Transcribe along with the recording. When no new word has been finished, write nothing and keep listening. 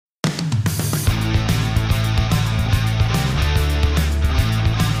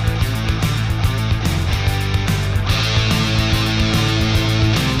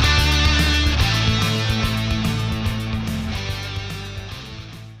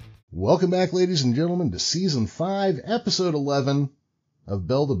Welcome back, ladies and gentlemen, to Season 5, Episode 11 of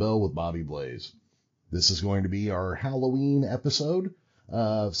Bell to Bell with Bobby Blaze. This is going to be our Halloween episode.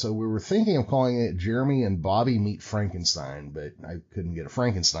 So we were thinking of calling it Jeremy and Bobby Meet Frankenstein, but I couldn't get a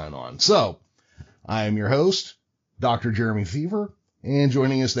Frankenstein on. So, I am your host, Dr. Jeremy Fever, and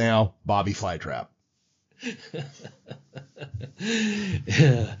joining us now, Bobby Flytrap.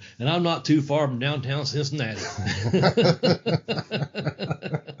 Yeah, and I'm not too far from downtown Cincinnati.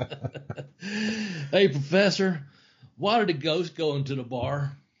 Hey, Professor, why did the ghost go into the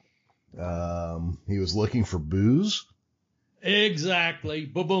bar? He was looking for booze. Exactly.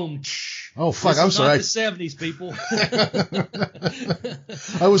 Boom. Oh, fuck, this I'm is sorry. Not the 70s, people.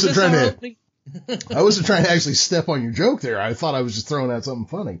 I wasn't trying to actually step on your joke there. I thought I was just throwing out something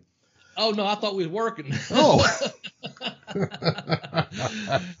funny. Oh, no, I thought we was working. Oh.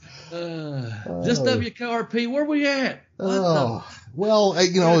 This WKRP, where we at? Oh, well,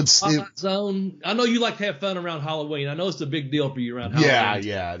 it's Zone. I know you like to have fun around Halloween. I know it's a big deal for you around Halloween.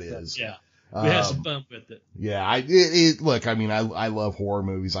 Yeah, it is. Yeah, we had some fun with it. Yeah, look, I mean, I love horror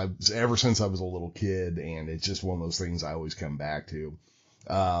movies. Ever since I was a little kid, and it's just one of those things I always come back to.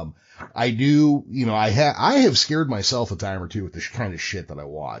 I do, I have scared myself a time or two with the kind of shit that I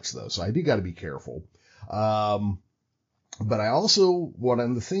watch, though, so I do got to be careful. But I also, one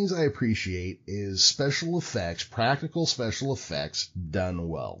of the things I appreciate is special effects, practical special effects done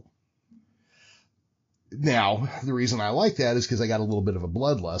well. Now, the reason I like that is because I got a little bit of a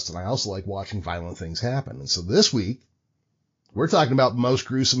bloodlust, and I also like watching violent things happen. And so this week, we're talking about the most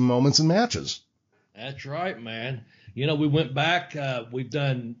gruesome moments in matches. That's right, man. We went back, we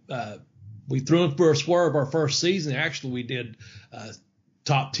threw in for a swerve our first season. Actually, we did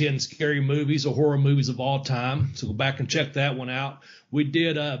top 10 scary movies or horror movies of all time. So go back and check that one out. We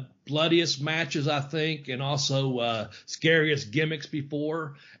did bloodiest matches, I think, and also scariest gimmicks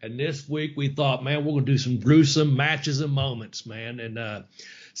before. And this week we thought, man, we're going to do some gruesome matches and moments, man. And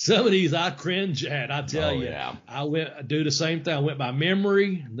some of these I cringe at, I tell you. Yeah. I do the same thing. I went by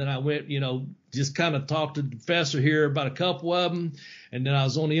memory, and then I went, just kind of talked to the professor here about a couple of them, and then I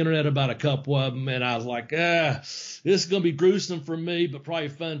was on the internet about a couple of them, and I was like, this is going to be gruesome for me, but probably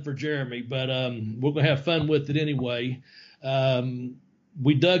fun for Jeremy. But we're going to have fun with it anyway.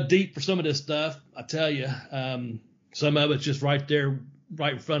 We dug deep for some of this stuff, I tell you. Some of it's just right there,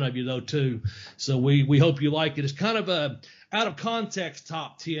 right in front of you, though, too. So we hope you like it. It's kind of a out of context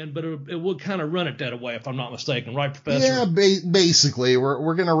top 10, but it would kind of run it that way, if I'm not mistaken. Right, Professor? Yeah, basically.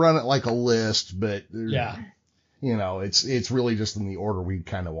 We're going to run it like a list, but yeah, it's really just in the order we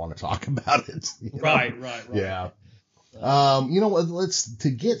kind of want to talk about it. Right. Yeah. You know what? To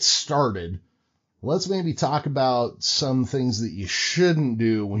get started, let's maybe talk about some things that you shouldn't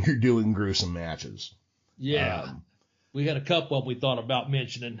do when you're doing gruesome matches. Yeah. We had a couple of them we thought about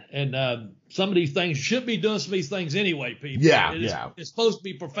mentioning, and some of these things, you should be doing some of these things anyway, people. Yeah. It's supposed to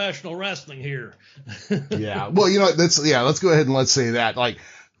be professional wrestling here. Yeah. Well, let's go ahead and let's say that. Like,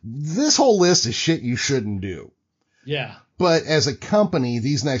 this whole list is shit you shouldn't do. Yeah. But as a company,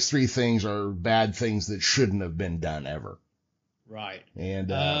 these next three things are bad things that shouldn't have been done ever. Right. And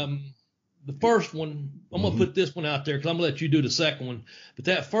the first one, I'm going to put this one out there because I'm going to let you do the second one. But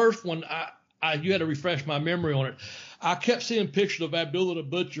that first one, you had to refresh my memory on it. I kept seeing pictures of Abdullah the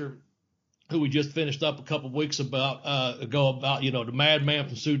Butcher, who we just finished up a couple of weeks ago about, the madman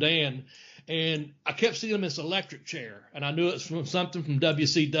from Sudan. And I kept seeing him in this electric chair. And I knew it was from something from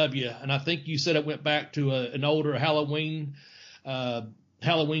WCW. And I think you said it went back to an older Halloween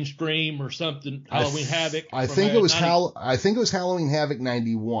Scream or something, Halloween Havoc. I think it was Halloween Havoc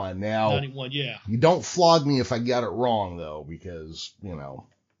 91. Now, 91, yeah. You don't flog me if I got it wrong, though, because,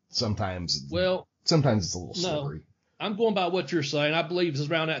 sometimes it's a little slippery. No, I'm going by what you're saying. I believe it's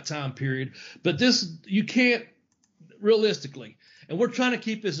around that time period. But this, you can't, realistically, and we're trying to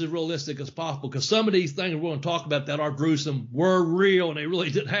keep this as realistic as possible because some of these things we're going to talk about that are gruesome were real and they really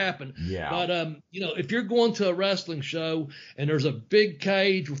did happen. Yeah. But, if you're going to a wrestling show and there's a big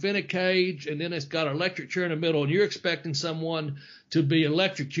cage within a cage and then it's got an electric chair in the middle and you're expecting someone to be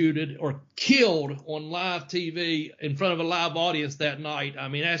electrocuted or killed on live TV in front of a live audience that night, I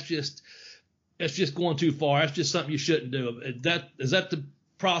mean, that's just going too far. That's just something you shouldn't do. Is that the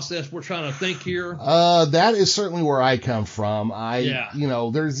process we're trying to think here? That is certainly where I come from.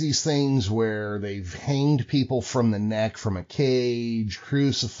 There's these things where they've hanged people from the neck from a cage,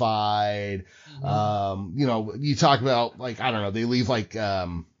 crucified. Mm-hmm. You talk about they leave like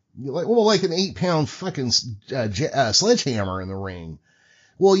an 8-pound fucking sledgehammer in the ring.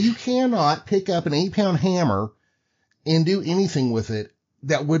 Well, you cannot pick up an 8-pound hammer and do anything with it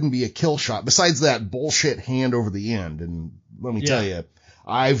that wouldn't be a kill shot besides that bullshit hand over the end. And let me tell you,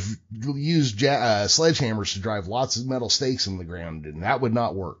 I've used sledgehammers to drive lots of metal stakes in the ground, and that would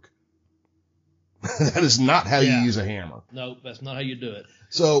not work. That is not how you use a hammer. No, that's not how you do it.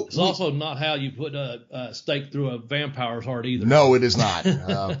 So it's also not how you put a stake through a vampire's heart either. No, it is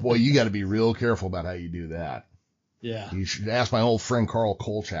not. Boy, you got to be real careful about how you do that. Yeah. You should ask my old friend Carl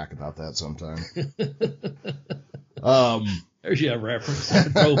Kolchak about that sometime. There's your reference.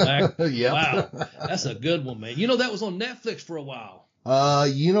 Throwback. Yep. Wow. That's a good one, man. You know, that was on Netflix for a while.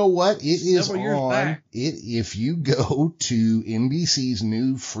 You know what? It is Several years on back. If you go to NBC's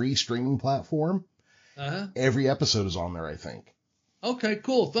new free streaming platform, every episode is on there, I think. Okay,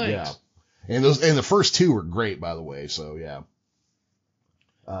 cool. Thanks. Yeah. And the first two were great, by the way. So yeah.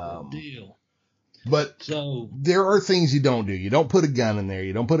 Good deal. But there are things you don't do. You don't put a gun in there.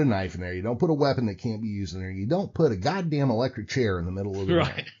 You don't put a knife in there. You don't put a weapon that can't be used in there. You don't put a goddamn electric chair in the middle of the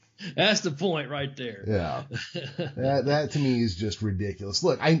right. That's the point right there. Yeah. that to me is just ridiculous.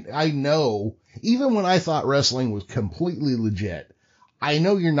 Look, I know, even when I thought wrestling was completely legit, I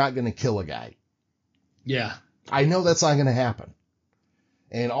know you're not going to kill a guy. Yeah. I know that's not going to happen.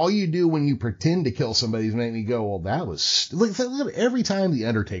 And all you do when you pretend to kill somebody is make me go, well, that was, look at every time The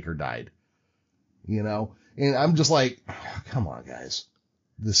Undertaker died. You know, and I'm just like, oh, come on, guys.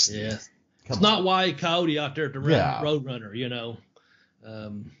 It's not Wile Coyote out there at the Roadrunner, you know.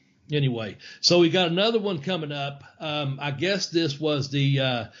 Anyway, so we got another one coming up. I guess this was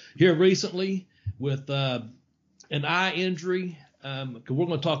the here recently with an eye injury. We're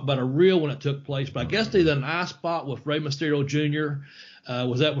going to talk about a real one that took place, but I guess they did an eye spot with Rey Mysterio Jr.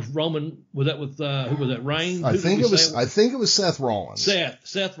 Was that with Roman? Was that with who was that? Reigns? I think it was Seth Rollins.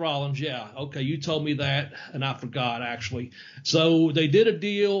 Seth Rollins. Yeah. Okay, you told me that, and I forgot actually. So they did a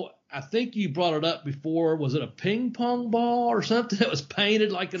deal. I think you brought it up before. Was it a ping pong ball or something that was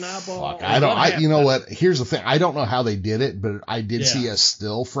painted like an eyeball? Fuck, you know what? Here's the thing. I don't know how they did it, but I did see a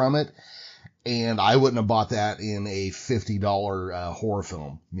still from it. And I wouldn't have bought that in a $50 horror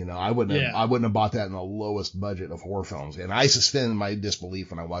film. You know, I wouldn't have bought that in the lowest budget of horror films. And I suspend my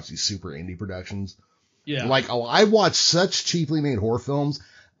disbelief when I watch these super indie productions. Yeah. Like, I watch such cheaply made horror films.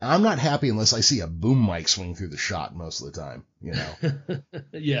 I'm not happy unless I see a boom mic swing through the shot most of the time, you know?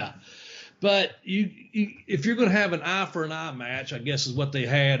 Yeah. But if you're going to have an eye for an eye match, I guess is what they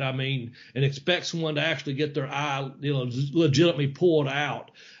had. I mean, and expect someone to actually get their eye, you know, legitimately pulled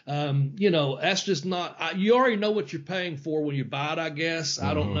out. You know, that's just not. You already know what you're paying for when you buy it. I guess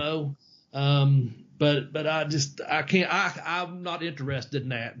I don't know. But I can't. I'm not interested in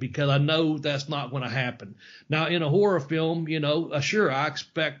that because I know that's not going to happen. Now, in a horror film, you know, sure, I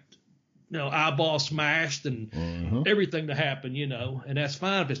expect, you know, eyeball smashed and everything to happen, you know, and that's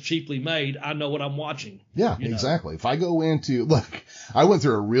fine if it's cheaply made. I know what I'm watching. Yeah, exactly. If I go look, I went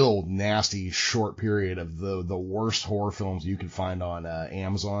through a real nasty short period of the worst horror films you could find on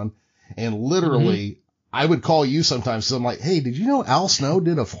Amazon. And literally, I would call you sometimes. So I'm like, hey, did you know Al Snow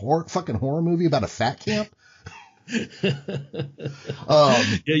did a fucking horror movie about a fat camp? Yeah,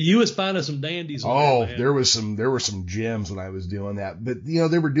 you was finding some dandies. There were some gems when I was doing that. But you know,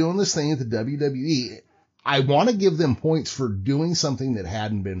 they were doing this thing at the WWE. I want to give them points for doing something that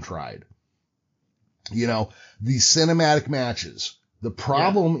hadn't been tried. You know, these cinematic matches. The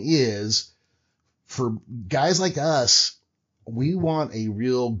problem is for guys like us, we want a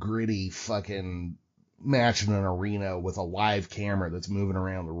real gritty fucking match in an arena with a live camera that's moving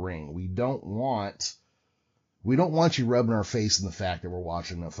around the ring. We don't want you rubbing our face in the fact that we're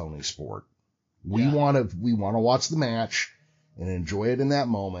watching a phony sport. We want to watch the match and enjoy it in that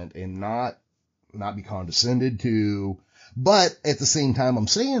moment and not be condescended to. But at the same time, I'm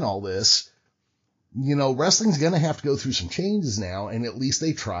saying all this, you know, wrestling's going to have to go through some changes now, and at least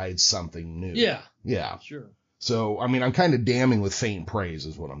they tried something new. Yeah. Yeah. Sure. So, I mean, I'm kind of damning with faint praise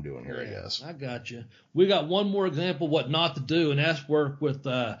is what I'm doing here, I guess. I got you. We got one more example of what not to do, and that's work with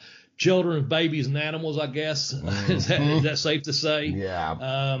children, babies, and animals, I guess. Is that safe to say? Yeah.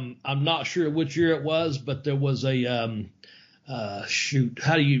 I'm not sure which year it was, but there was a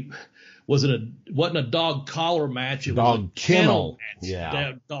wasn't a dog collar match. It was a kennel match.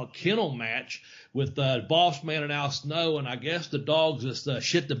 Yeah. Dog kennel match with Boss Man and Al Snow, and I guess the dogs just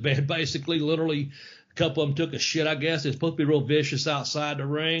shit the bed, basically, literally. A couple of them took a shit, I guess. They're supposed to be real vicious outside the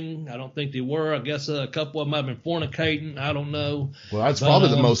ring. I don't think they were. I guess a couple of them might have been fornicating. I don't know. Well, that's probably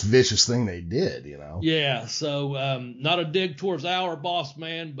the most vicious thing they did, you know. Yeah, so not a dig towards our Boss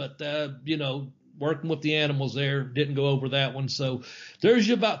Man, but, you know, working with the animals there. Didn't go over that one. So there's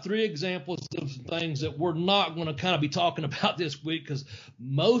about 3 examples of some things that we're not going to kind of be talking about this week, because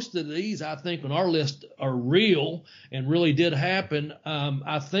most of these, I think, on our list are real and really did happen.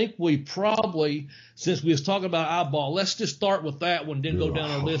 I think we probably, since we was talking about eyeball, let's just start with that one, then go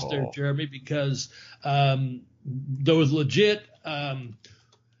down our list there, Jeremy, because there was legit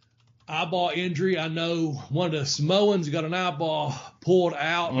eyeball injury. I know one of the Samoans got an eyeball pulled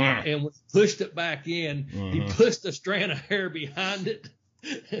out and pushed it back in. He pushed a strand of hair behind it.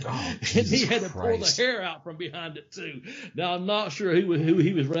 And he had to pull the hair out from behind it too. Now I'm not sure who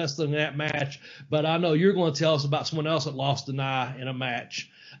he was wrestling in that match, but I know you're going to tell us about someone else that lost an eye in a match.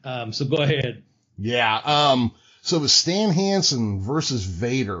 So go ahead. Yeah. So it was Stan Hansen versus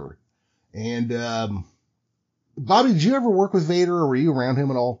Vader, and Bobby, did you ever work with Vader, or were you around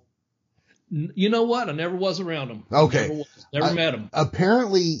him at all? You know what? I never was around him. Okay. Never met him.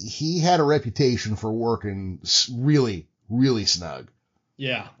 Apparently, he had a reputation for working really, really snug.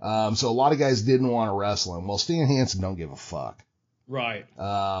 Yeah. So a lot of guys didn't want to wrestle him. Well, Stan Hansen don't give a fuck. Right. As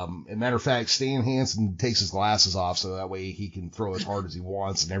a matter of fact, Stan Hansen takes his glasses off so that way he can throw as hard as he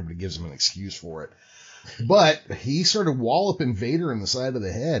wants, and everybody gives him an excuse for it. But he started walloping Vader in the side of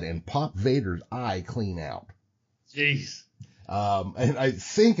the head and popped Vader's eye clean out. Jeez. And I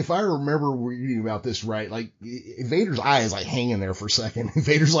think if I remember reading about this right, like Vader's eye is like hanging there for a second. And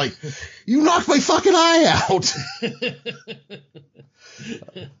Vader's like, "You knocked my fucking eye out."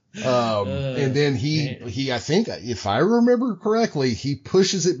 And then he, I think if I remember correctly, he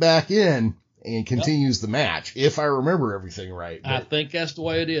pushes it back in and continues the match. If I remember everything right. But, I think that's the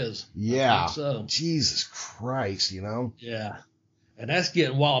way it is. Yeah. So. Jesus Christ, you know? Yeah. And that's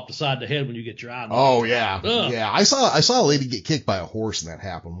getting walloped aside the head when you get your eye knocked. Oh yeah. Ugh. Yeah. I saw a lady get kicked by a horse, and that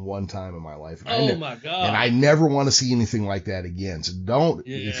happened one time in my life. My God. And I never want to see anything like that again. So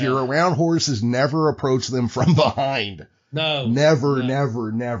if you're around horses, never approach them from behind. No.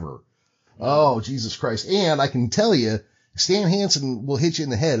 Never. Oh, Jesus Christ. And I can tell you, Stan Hansen will hit you in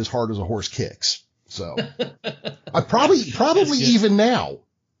the head as hard as a horse kicks. So I probably even now,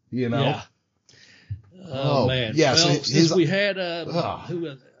 you know. Yeah. Oh man. Yeah. Well, so since we had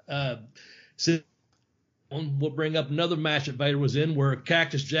we'll bring up another match that Vader was in where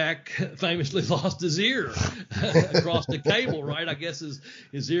Cactus Jack famously lost his ear across the cable, right? I guess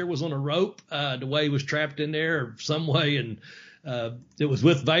his ear was on a rope, the way he was trapped in there some way. And it was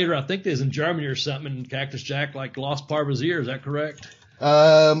with Vader. I think it was in Germany or something. And Cactus Jack lost part of his ear. Is that correct?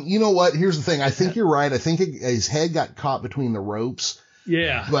 You know what? Here's the thing. I think you're right. I think his head got caught between the ropes.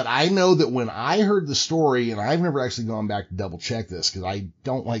 Yeah. But I know that when I heard the story, and I've never actually gone back to double check this because I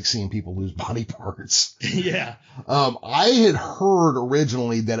don't like seeing people lose body parts. Yeah. I had heard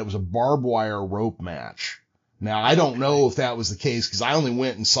originally that it was a barbed wire rope match. Now, I don't know if that was the case because I only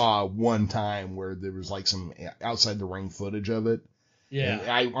went and saw one time where there was like some outside the ring footage of it. Yeah.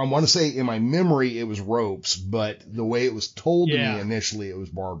 And I want to say in my memory it was ropes, but the way it was told to me initially, it was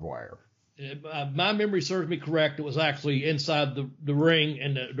barbed wire. My memory serves me correct. It was actually inside the ring,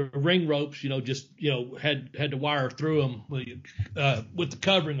 and the ring ropes, had to wire through them with the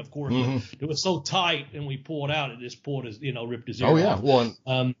covering, of course. Mm-hmm. It was so tight, and we pulled out. It just pulled his, ripped his ear off. Well,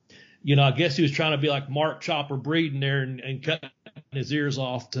 I guess he was trying to be like Mark Chopper Breeden there and cut his ears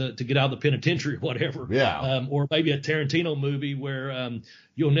off to get out of the penitentiary or whatever. Yeah. Or maybe a Tarantino movie where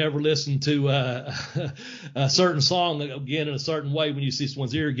you'll never listen to a certain song again in a certain way when you see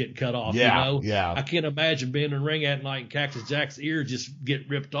someone's ear getting cut off. Yeah. Yeah. I can't imagine being in the ring at night and Cactus Jack's ear just get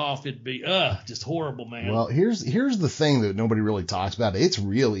ripped off. It'd be just horrible, man. Well, here's the thing that nobody really talks about. It's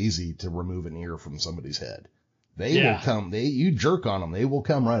real easy to remove an ear from somebody's head. They will come. You jerk on them, they will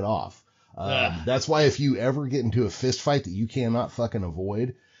come right off. That's why if you ever get into a fist fight that you cannot fucking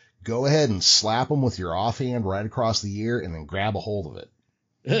avoid, go ahead and slap them with your offhand right across the ear and then grab a hold of it.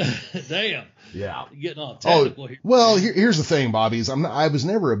 Damn. Yeah. You're getting all technical here. Well, here's the thing, Bobby, I was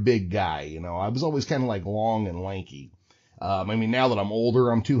never a big guy, I was always kind of like long and lanky. Now that I'm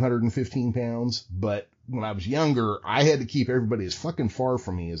older, I'm 215 pounds, but when I was younger, I had to keep everybody as fucking far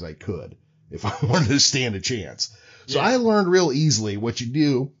from me as I could if I wanted to stand a chance. So I learned real easily what you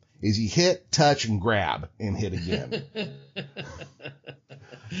do is you hit, touch, and grab, and hit again.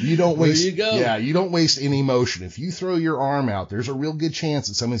 You don't waste. There you go. Yeah, you don't waste any motion. If you throw your arm out, there's a real good chance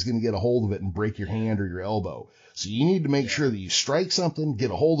that somebody's going to get a hold of it and break your hand or your elbow. So you need to make sure that you strike something, get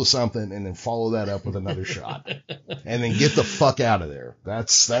a hold of something, and then follow that up with another shot, and then get the fuck out of there.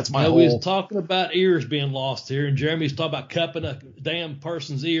 That's my whole. We was talking about ears being lost here, and Jeremy's talking about cupping a damn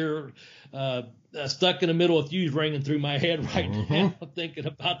person's ear. stuck in the middle of fuse ringing through my head right now thinking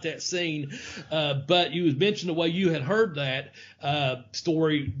about that scene. But you was mentioning the way you had heard that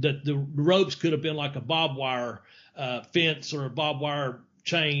story, that the ropes could have been like a barbed wire fence or a barbed wire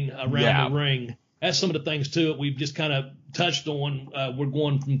chain around the ring. That's some of the things too that we've just kind of touched on. We're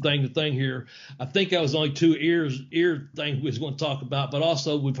going from thing to thing here. I think that was only two ear things we was going to talk about, but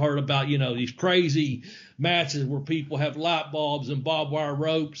also we've heard about, these crazy matches where people have light bulbs and barbed wire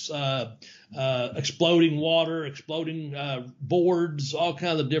ropes, exploding water, exploding boards, all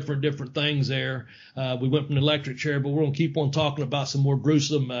kinds of different things there. We went from the electric chair, but we're going to keep on talking about some more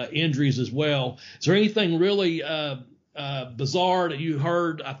gruesome injuries as well. Is there anything really bizarre that you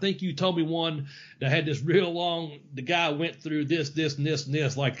heard? I think you told me one that had this real long, the guy went through this and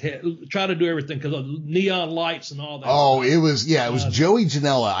this, like try to do everything because of neon lights and all that. Oh, stuff. It was Joey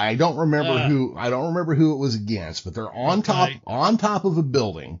Janela. I don't remember who it was against, but they're on top of a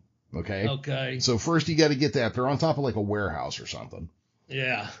building. Okay. So first you got to get that. They're on top of like a warehouse or something.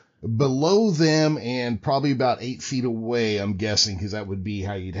 Yeah. Below them and probably about 8 feet away, I'm guessing, because that would be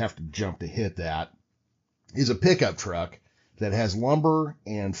how you'd have to jump to hit that, is a pickup truck that has lumber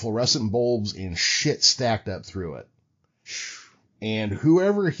and fluorescent bulbs and shit stacked up through it. And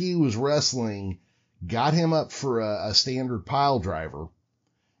whoever he was wrestling got him up for a standard pile driver,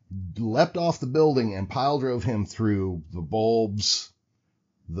 leapt off the building and pile drove him through the bulbs,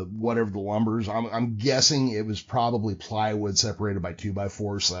 whatever the lumbers. I'm guessing it was probably plywood separated by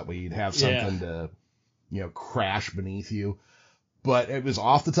 2x4, so that way you'd have something to, crash beneath you. But it was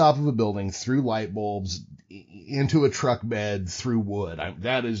off the top of a building, through light bulbs, into a truck bed, through wood.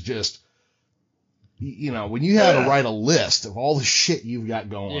 That is just, when you had to write a list of all the shit you've got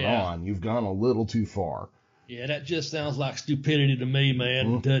going on, you've gone a little too far. Yeah, that just sounds like stupidity to me,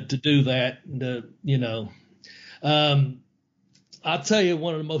 man, to do that. I'll tell you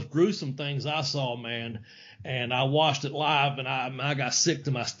one of the most gruesome things I saw, man, and I watched it live, and I got sick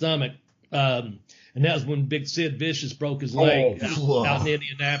to my stomach. And that was when Big Sid Vicious broke his leg out in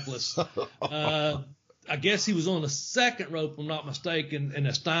Indianapolis. I guess he was on the second rope, if I'm not mistaken, in the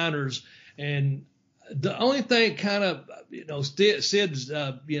Steiners. And the only thing kind of, Sid's,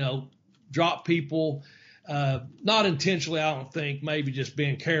 dropped people, not intentionally, I don't think, maybe just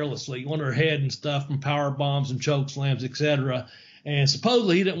being carelessly on their head and stuff from power bombs and choke slams, etc. And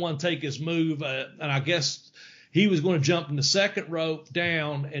supposedly he didn't want to take his move. And I guess he was going to jump from the second rope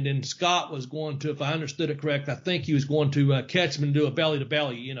down, and then Scott was going to, if I understood it correct, I think he was going to catch him and do a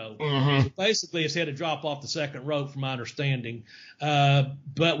belly-to-belly, So basically, his head to drop off the second rope, from my understanding. But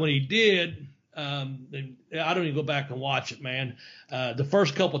when he did, I don't even go back and watch it, man. The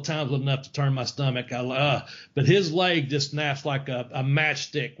first couple of times was enough to turn my stomach. But his leg just snaps like a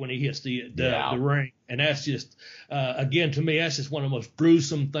matchstick when he hits the ring. And that's just, again, to me, that's just one of the most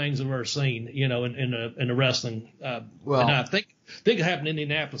gruesome things I've ever seen, in the wrestling. And I think it happened in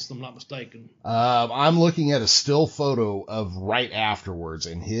Indianapolis, if I'm not mistaken. I'm looking at a still photo of right afterwards,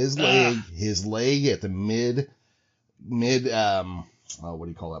 and his leg at the mid, what do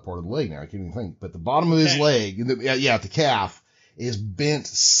you call that part of the leg now? I can't even think. But the bottom of his leg, at the calf, is bent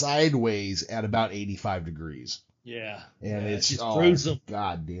sideways at about 85 degrees. Yeah. And it's just gruesome.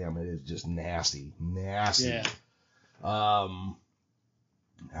 God damn, it is just nasty. Yeah. I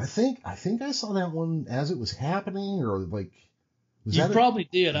think I saw that one as it was happening, or like, you probably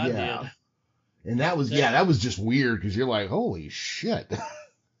did. I did. And that was that was just weird, because you're like, holy shit.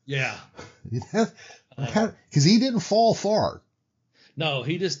 Yeah. Because he didn't fall far. No,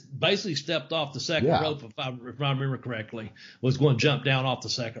 he just basically stepped off the second rope, if I remember correctly, was going to jump down off the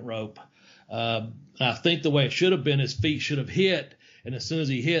second rope. I think the way it should have been, his feet should have hit, and as soon as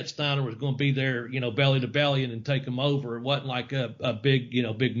he hit, Steiner was going to be there, belly to belly, and then take him over. It wasn't like a big,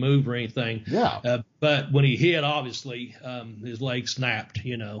 big move or anything. Yeah. But when he hit, obviously, his leg snapped,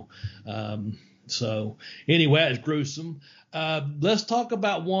 So anyway, it's gruesome. Let's talk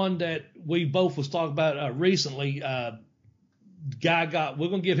about one that we both was talking about recently. We're going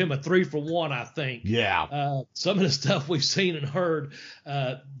to give him a 3 for 1, I think. Yeah. Some of the stuff we've seen and heard,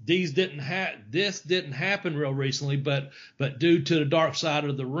 this didn't happen real recently, but due to the Dark Side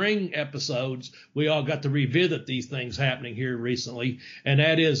of the Ring episodes, we all got to revisit these things happening here recently. And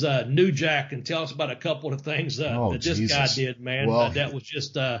that is New Jack. And tell us about a couple of things that this guy did, man. That was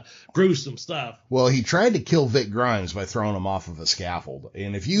just gruesome stuff. Well, he tried to kill Vic Grimes by throwing him off of a scaffold.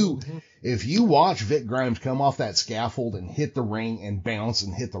 And if you watch Vic Grimes come off that scaffold and hit the ring and bounce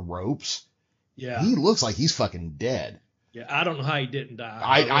and hit the ropes, he looks like he's fucking dead. Yeah, I don't know how he didn't die.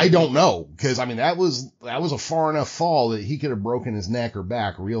 I don't know, because that was a far enough fall that he could have broken his neck or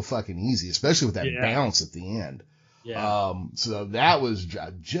back real fucking easy, especially with that bounce at the end. Yeah. So that was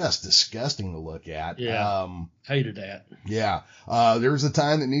just disgusting to look at. Yeah. Hated that. Yeah. There was a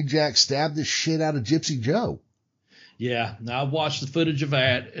time that New Jack stabbed the shit out of Gypsy Joe. Yeah. Now I watched the footage of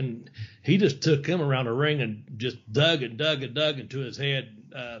that, and he just took him around the ring and just dug into his head,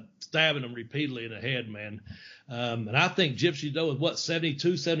 stabbing him repeatedly in the head, man. And I think Gypsy Joe was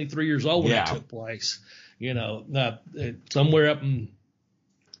 72, 73 years old when that took place. You know, somewhere up in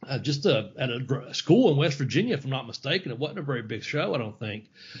just at a school in West Virginia, if I'm not mistaken. It wasn't a very big show, I don't think.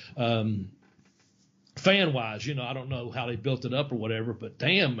 Fan-wise, you know, I don't know how they built it up or whatever, but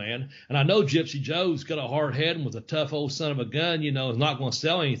damn, man. And I know Gypsy Joe's got a hard head and was a tough old son of a gun, you know, is not going to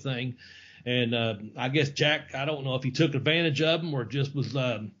sell anything. And I guess Jack, I don't know if he took advantage of him or just was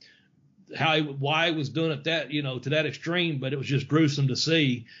why he was doing it that, you know, to that extreme, but it was just gruesome to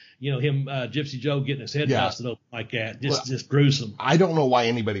see, you know, him, Gypsy Joe getting his head busted open like that. Just gruesome. I don't know why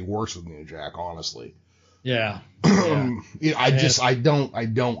anybody works with New Jack, honestly. Yeah. I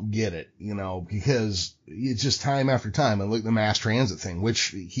don't get it, you know, because it's just time after time. And look at the mass transit thing, which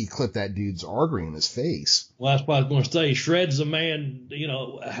he clipped that dude's artery in his face. Well, that's what I was going to say. He shreds a man, you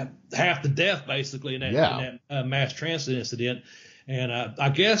know, half to death basically in that mass transit incident. And I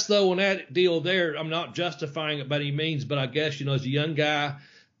guess, though, on that deal there, I'm not justifying it by any means, but I guess, you know, as a young guy,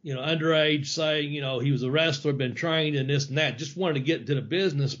 you know, underage, saying, you know, he was a wrestler, been trained and this and that, just wanted to get into the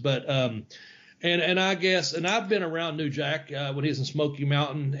business. But and I guess, and I've been around New Jack when he was in Smoky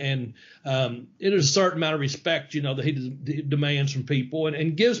Mountain, and it is a certain amount of respect, you know, that he demands from people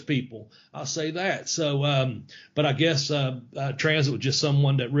and gives people. I'll say that. So, but I guess Transit was just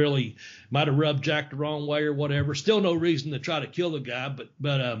someone that really might have rubbed Jack the wrong way or whatever. Still no reason to try to kill the guy,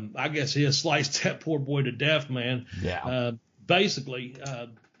 but I guess he has sliced that poor boy to death, man. Yeah. Basically,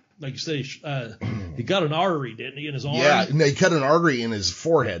 like you say, he got an artery, didn't he, in his arm? Yeah, no, he cut an artery in his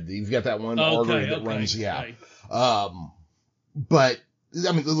forehead. You've got that one artery that runs, Okay. But,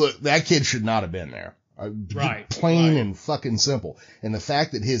 I mean, look, that kid should not have been there. Right. Plain and fucking simple. And the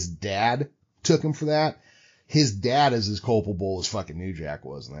fact that his dad took him for that, his dad is as culpable as fucking New Jack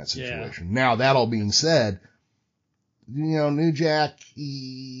was in that situation. Yeah. Now, that all being said, you know, New Jack,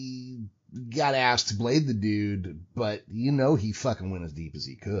 he got asked to blade the dude, but you know he fucking went as deep as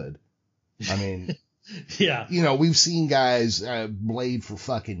he could. I mean, yeah, you know, we've seen guys blade for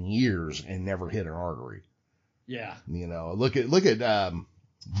fucking years and never hit an artery. Yeah, you know, look at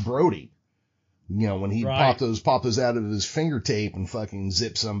Brody. You know, when he popped those out of his finger tape and fucking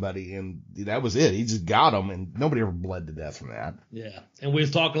zipped somebody, and that was it. He just got them, and nobody ever bled to death from that. Yeah, and we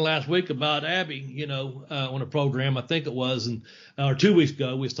was talking last week about Abby, you know, on a program, I think it was, or 2 weeks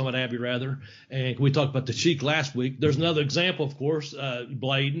ago, we was talking about Abby rather, and we talked about the Sheik last week. There's another example, of course,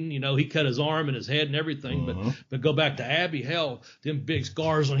 blading. You know, he cut his arm and his head and everything, but go back to Abby, hell, them big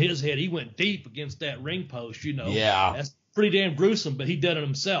scars on his head. He went deep against that ring post, you know. Yeah. That's pretty damn gruesome, but he did it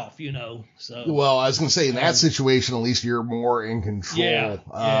himself, you know. So well, I was going to say in that situation, at least you're more in control. Yeah,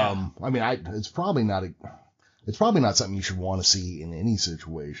 I mean, it's probably not something you should want to see in any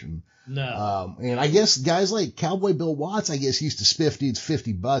situation. No. And I guess guys like Cowboy Bill Watts, I guess, used to spiff dudes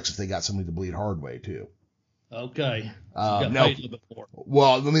 $50 if they got somebody to bleed hard way too. Okay. No.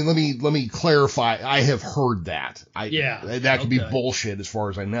 Well, let me clarify. I have heard that. That could be bullshit as far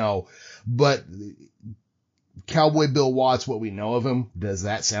as I know, but Cowboy Bill Watts, what we know of him, does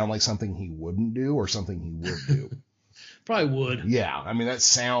that sound like something he wouldn't do or something he would do? Probably would. Yeah, I mean, that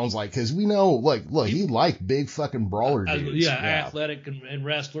sounds like, because we know, like, look, he liked big fucking brawler dudes. Athletic and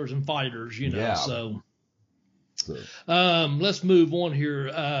wrestlers and fighters, you know, so. Let's move on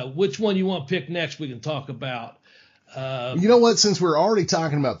here. Which one you want to pick next we can talk about? You know what, since we're already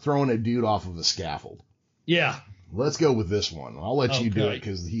talking about throwing a dude off of a scaffold. Yeah. Let's go with this one. I'll let you do it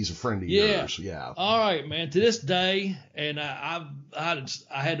because he's a friend of yours. Yeah. All right, man. To this day, and I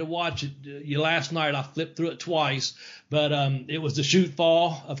had to watch it last night. I flipped through it twice, but it was the shoot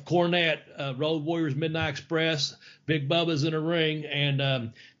fall of Cornette, Road Warriors Midnight Express. Big Bubba's in a ring,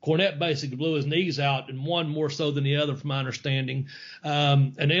 and Cornette basically blew his knees out, and one more so than the other, from my understanding.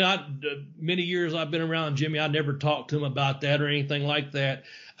 And then many years I've been around Jimmy, I never talked to him about that or anything like that.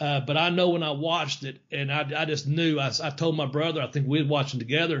 But I know when I watched it, and I just knew, I told my brother, I think we were watching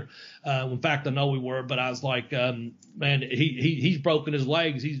together. In fact, I know we were, but I was like, man, he's broken his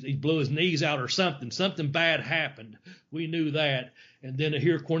legs. He blew his knees out or something. Something bad happened. We knew that. And then to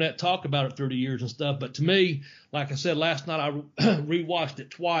hear Cornette talk about it through the years and stuff. But to me, like I said, last night I rewatched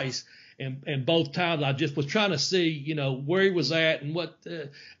it twice. And both times I just was trying to see, you know, where he was at and what,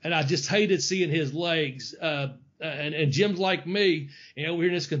 and I just hated seeing his legs, and Jim's like me, we're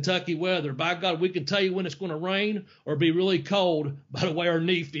in this Kentucky weather. By God, we can tell you when it's going to rain or be really cold by the way our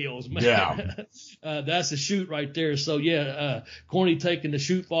knee feels, man. Yeah. That's the shoot right there. So Corny taking the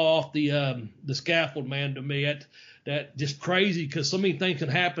chute fall off the scaffold, man, to me, that just crazy, because so many things can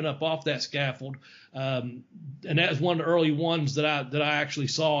happen up off that scaffold. And that was one of the early ones that I actually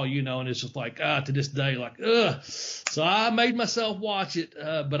saw, and it's just like, to this day, like, ugh. So I made myself watch it,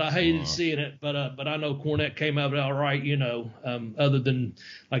 but I hated seeing it. But I know Cornette came out all right, other than,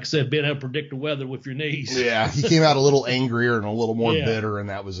 like I said, being able to predict the weather with your knees. Yeah, he came out a little angrier and a little more bitter, and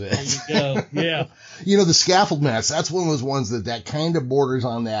that was it. There you go. Yeah. The scaffold match, that's one of those ones that kind of borders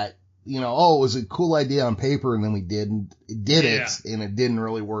on that, it was a cool idea on paper, and then we did it, and it didn't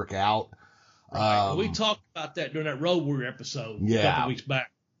really work out. Right. We talked about that during that Road Warrior episode a couple weeks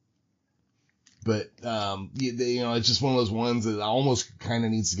back. But, it's just one of those ones that almost kind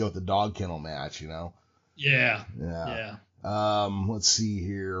of needs to go with the dog kennel match, Yeah. Let's see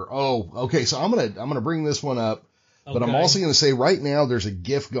here. Oh, okay. So I'm going to bring this one up, but I'm also going to say right now there's a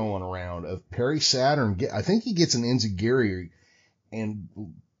GIF going around of Perry Saturn. I think he gets an enziguri and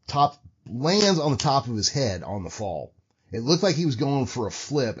lands on the top of his head on the fall. It looked like he was going for a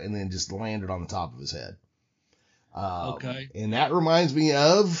flip and then just landed on the top of his head. And that reminds me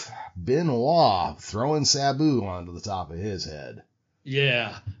of Benoit throwing Sabu onto the top of his head.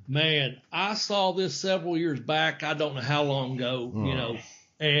 Yeah, man, I saw this several years back. I don't know how long ago,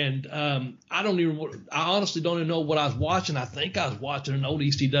 and I honestly don't even know what I was watching. I think I was watching an old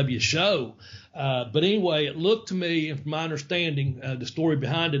ECW show. But anyway, it looked to me, and from my understanding, the story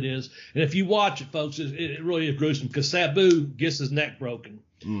behind it is, and if you watch it, folks, it really is gruesome, because Sabu gets his neck broken.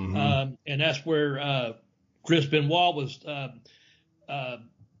 And that's where Chris Benoit was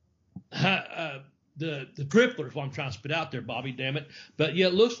the crippler is what I'm trying to spit out there, Bobby, damn it. But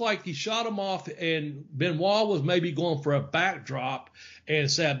it looks like he shot him off, and Benoit was maybe going for a backdrop,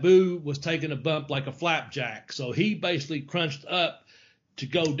 and Sabu was taking a bump like a flapjack. So he basically crunched up to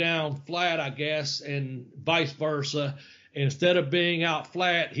go down flat, I guess, and vice versa. And instead of being out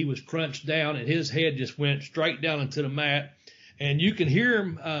flat, he was crunched down, and his head just went straight down into the mat. And you can hear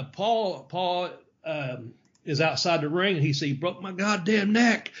him, Paul is outside the ring, and he said, he broke my goddamn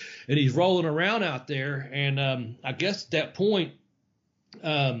neck, and he's rolling around out there. And I guess at that point,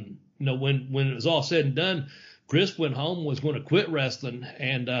 when it was all said and done, Chris went home, was going to quit wrestling,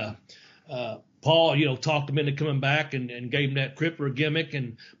 and Paul, talked him into coming back and gave him that crippler gimmick.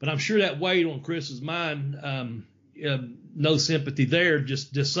 But I'm sure that weighed on Chris's mind. No sympathy there,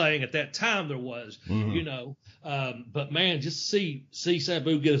 just saying at that time there was, but man, just see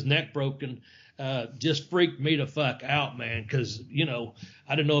Sabu get his neck broken, just freaked me the fuck out, man. Cause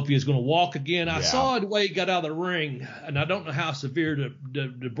I didn't know if he was going to walk again. I saw the way he got out of the ring, and I don't know how severe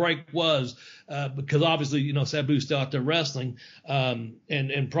the break was, because obviously, Sabu's still out there wrestling,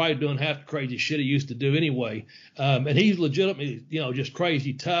 and probably doing half the crazy shit he used to do anyway. And he's legitimately, just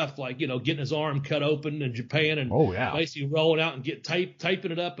crazy tough, like, getting his arm cut open in Japan and basically rolling out and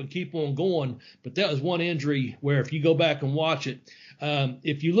taping it up and keep on going. But that was one injury where if you go back and watch it,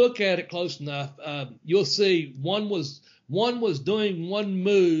 if you look at it close enough, you'll see one was doing one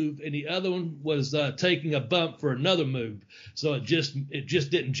move and the other one was taking a bump for another move. So it just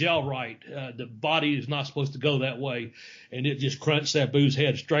didn't gel right. The body is not supposed to go that way, and it just crunched Sabu's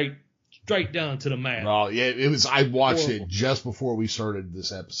head straight down to the mat. Oh yeah, it was. I watched it just before we started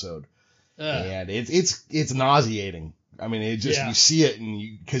this episode, and it's nauseating. I mean, it just you see it and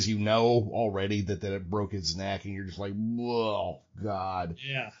because already that it broke his neck, and you're just like, whoa, God.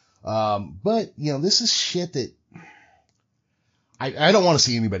 Yeah. But this is shit that I don't want to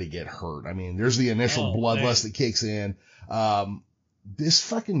see anybody get hurt. I mean, there's the initial bloodlust that kicks in. This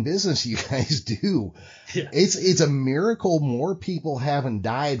fucking business you guys do, it's a miracle more people haven't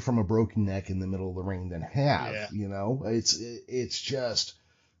died from a broken neck in the middle of the ring than have. It's just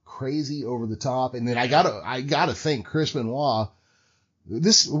crazy over the top. And then I gotta think Chris Benoit.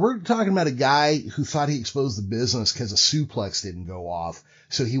 We're talking about a guy who thought he exposed the business because a suplex didn't go off,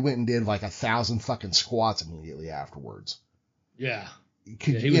 so he went and did like 1,000 fucking squats immediately afterwards. Yeah.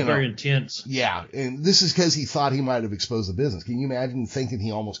 He was very intense. Yeah, and this is because he thought he might have exposed the business. Can you imagine thinking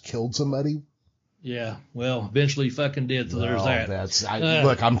he almost killed somebody? Yeah, well, eventually he fucking did, so there's that.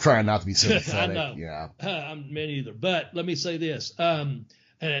 Look, I'm trying not to be sympathetic. I know. Yeah. I'm me neither. But let me say this. When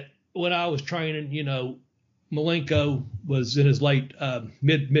I was training, Malenko was in his late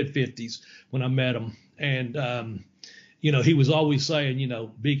mid-50s when I met him. And, he was always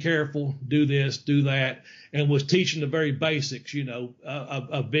saying, be careful, do this, do that, and was teaching the very basics,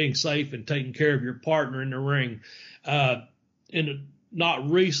 of being safe and taking care of your partner in the ring. And not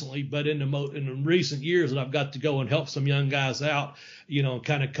recently, but in the recent years that I've got to go and help some young guys out, you know,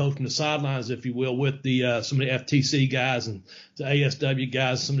 kind of coaching the sidelines, if you will, with the some of the FTC guys and the ASW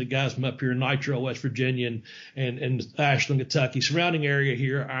guys, some of the guys from up here in Nitro, West Virginia, and Ashland, Kentucky, surrounding area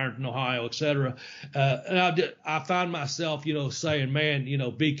here, Ironton, Ohio, et cetera. And I find myself, you know, saying, man, you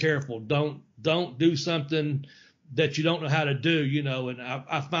know, be careful. Don't do something that you don't know how to do, you know. And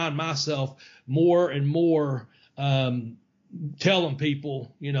I find myself more and more telling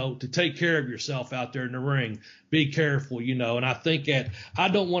people, you know, to take care of yourself out there in the ring. Be careful, you know. And I think I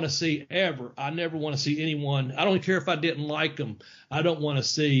don't want to see I never want to see anyone. I don't care if I didn't like them. I don't want to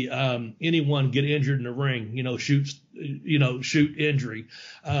see anyone get injured in the ring, you know, shoot injury.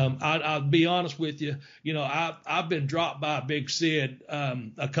 I'll be honest with you. You know, I've been dropped by Big Sid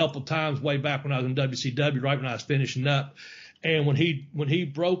a couple times way back when I was in WCW, right when I was finishing up. And when he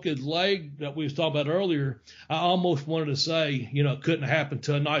broke his leg that we was talking about earlier, I almost wanted to say, you know, it couldn't have happened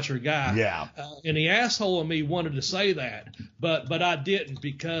to a nicer guy. Yeah. And the asshole in me wanted to say that, but I didn't,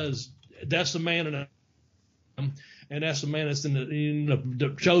 because that's the man and that's the man that's in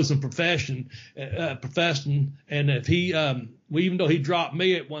the chosen profession. And if he, even though he dropped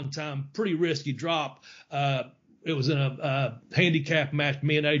me at one time, pretty risky drop, it was in a handicap match,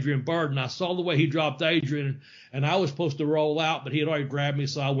 me and Adrian Byrd, and I saw the way he dropped Adrian, and I was supposed to roll out, but he had already grabbed me,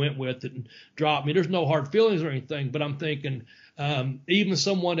 so I went with it and dropped me. There's no hard feelings or anything, but I'm thinking even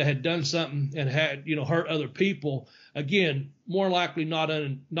someone that had done something and had, you know, hurt other people, again, more likely not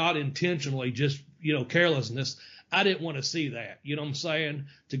intentionally, just, you know, carelessness. I didn't want to see that, you know what I'm saying?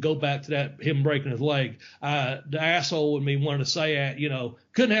 To go back to that, him breaking his leg. The asshole in me wanted to say that, you know,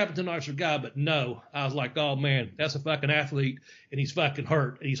 couldn't happen to a nicer guy, but no. I was like, oh, man, that's a fucking athlete, and he's fucking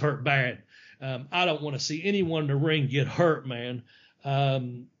hurt, and he's hurt bad. I don't want to see anyone in the ring get hurt, man.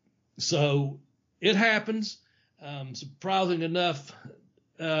 So it happens. Surprising enough,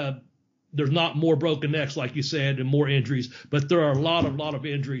 there's not more broken necks, like you said, and more injuries, but there are a lot of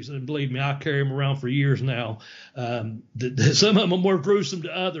injuries. And believe me, I carry them around for years now. Some of them are more gruesome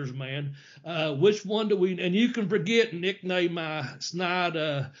to others, man. Which one do we, and you can forget and nickname my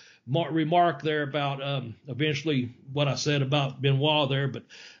snide remark there about eventually what I said about Benoit there, but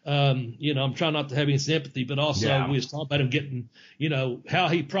you know, I'm trying not to have any sympathy, but also we was talking about him getting, you know, how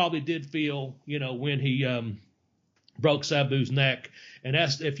he probably did feel, you know, when he broke Sabu's neck. And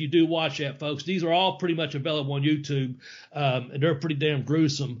that's, if you do watch that, folks, these are all pretty much available on YouTube, and they're pretty damn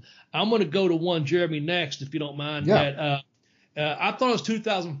gruesome. I'm going to go to one, Jeremy, next, if you don't mind. Yeah. I thought it was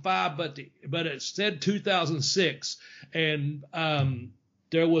 2005, but it said 2006, and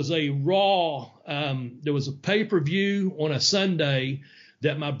there was a Raw, there was a pay-per-view on a Sunday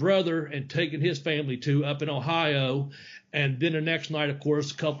that my brother had taken his family to up in Ohio. And then the next night, of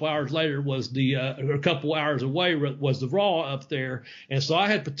course, a couple hours later was or a couple hours away was the Raw up there. And so I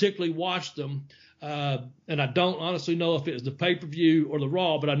had particularly watched them. And I don't honestly know if it was the pay-per-view or the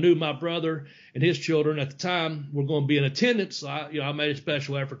Raw, but I knew my brother and his children at the time were going to be in attendance. So I made a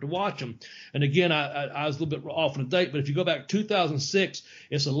special effort to watch them. And again, I was a little bit off on the date, but if you go back to 2006,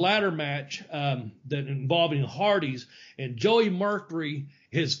 it's a ladder match that involving Hardys, and Joey Mercury,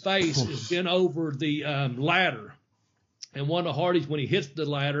 his face has been over the ladder. And one of the Hardys, when he hits the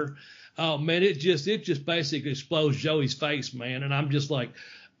ladder, oh man, it just basically explodes Joey's face, man. And I'm just like,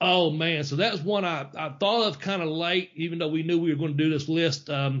 oh man. So that was one I thought of kind of late, even though we knew we were going to do this list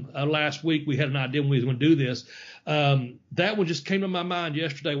last week. We had an idea when we was going to do this. That one just came to my mind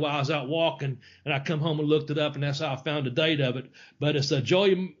yesterday while I was out walking, and I come home and looked it up, and that's how I found the date of it. But it's the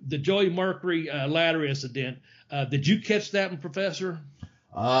Joey Mercury ladder incident. Did you catch that one, Professor?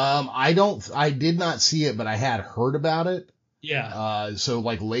 I did not see it, but I had heard about it. Yeah. So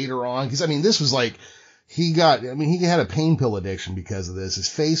like later on, cause I mean, this was like, he had a pain pill addiction because of this. His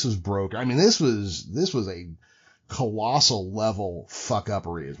face was broken. I mean, this was a colossal level fuck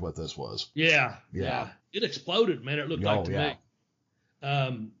uppery is what this was. Yeah. It exploded, man. It looked like to me.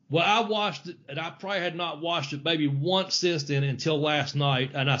 Well, I watched it, and I probably had not watched it maybe once since then until last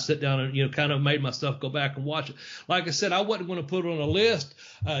night, and I sit down and, you know, kind of made myself go back and watch it. Like I said, I wasn't going to put it on a list.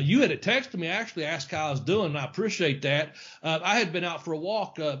 You had texted me, actually asked how I was doing, and I appreciate that. I had been out for a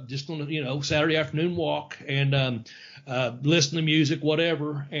walk, just on a, you know, Saturday afternoon walk, and listening to music,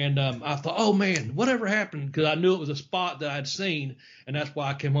 whatever, and I thought, oh man, whatever happened? Because I knew it was a spot that I'd seen, and that's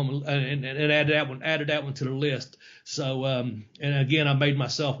why I came home and added that one to the list. So, and again, I made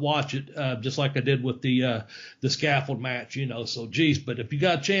myself watch it, just like I did with the scaffold match, you know. So, geez, but if you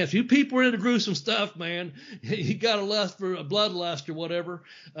got a chance, you people are into gruesome stuff, man. You got a lust for a bloodlust or whatever.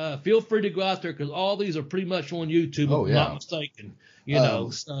 Feel free to go out there, because all these are pretty much on YouTube, if I'm not mistaken. You know,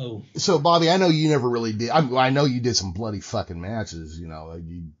 so Bobby, I know you never really did. I know you did some bloody fucking matches. You know,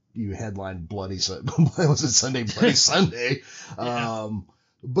 you headlined Bloody was it Sunday Bloody Sunday? Yeah.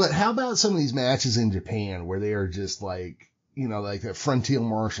 But how about some of these matches in Japan where they are just like, you know, like a Frontier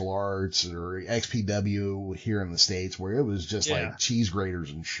Martial Arts or XPW here in the States, where it was just like cheese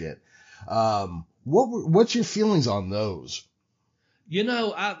graters and shit. What's your feelings on those? You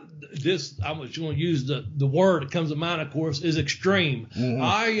know, I was going to use the word that comes to mind, of course, is extreme.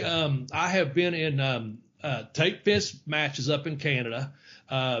 Mm-hmm. I have been in tape fist matches up in Canada,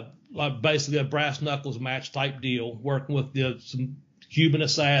 like basically a brass knuckles match type deal, working with some Cuban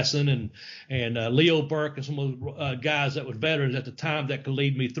Assassin and Leo Burke and some of the guys that were veterans at the time that could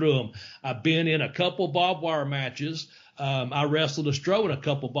lead me through them. I've been in a couple barbed wire matches. I wrestled a Stro in a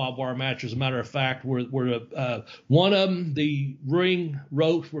couple barbed wire matches. As a matter of fact, where one of them, the ring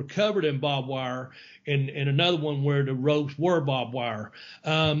ropes were covered in barbed wire, and another one where the ropes were barbed wire.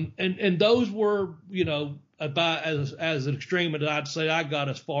 And those were, you know, about as an extreme as I'd say I got,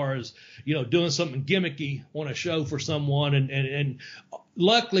 as far as, you know, doing something gimmicky on a show for someone. And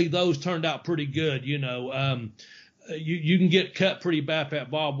luckily those turned out pretty good, you know. You can get cut pretty bad at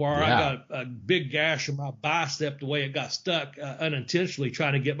barbed wire. Yeah. I got a big gash in my bicep the way it got stuck unintentionally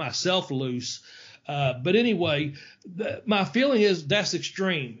trying to get myself loose. But anyway, my feeling is that's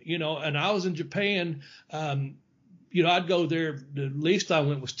extreme, you know. And I was in Japan. You know, I'd go there. The least I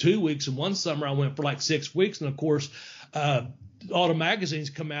went was 2 weeks, and one summer I went for like 6 weeks. And of course, all the magazines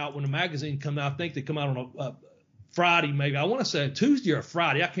come out. When the magazine come out, I think they come out on a Friday, maybe. I want to say a Tuesday or a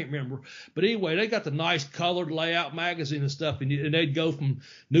Friday. I can't remember. But anyway, they got the nice colored layout magazine and stuff. And they'd go from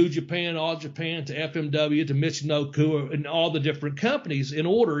New Japan, All Japan, to FMW, to Michinoku, and all the different companies in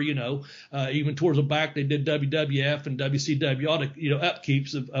order, you know. Even towards the back, they did WWF and WCW, all the, you know,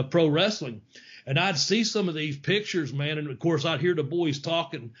 upkeeps of pro wrestling. And I'd see some of these pictures, man. And of course, I'd hear the boys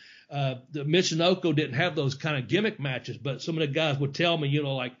talking. The Michinoku didn't have those kind of gimmick matches, but some of the guys would tell me, you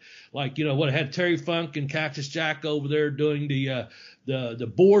know, like, you know, what, had Terry Funk and Cactus Jack over there doing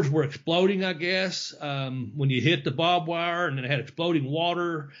the boards were exploding, I guess, when you hit the barbed wire, and then it had exploding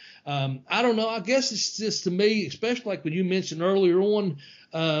water. I don't know. I guess it's just, to me, especially like when you mentioned earlier on,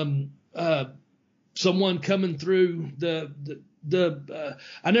 someone coming through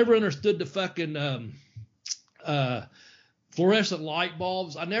I never understood the fucking, fluorescent light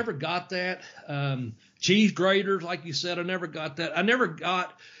bulbs. I never got that. Cheese graters, like you said, I never got that. I never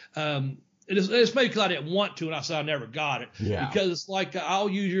got, it's maybe because I didn't want to, and I said I never got it. Yeah. Because it's like, I'll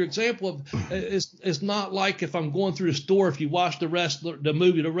use your example of, it's not like if I'm going through the store, if you watch the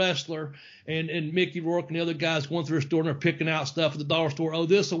movie The Wrestler, and Mickey Rourke and the other guys going through a store and they're picking out stuff at the dollar store. Oh,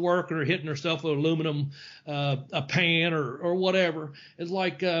 this will work, and they're hitting themselves with aluminum, a pan or whatever. It's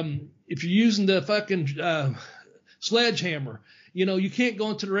like, if you're using the fucking, sledgehammer, you know, you can't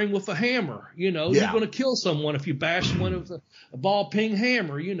go into the ring with a hammer, you know. Yeah. You're going to kill someone if you bash someone with a ball ping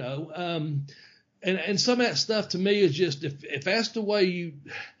hammer, you know. And some of that stuff to me is just, if that's the way you,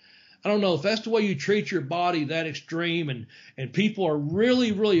 I don't know, if that's the way you treat your body that extreme, and people are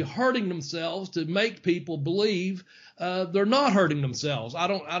really, really hurting themselves to make people believe they're not hurting themselves. I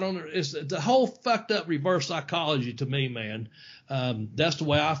don't, it's the whole fucked up reverse psychology to me, man. That's the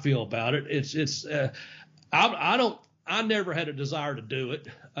way I feel about it. I never had a desire to do it.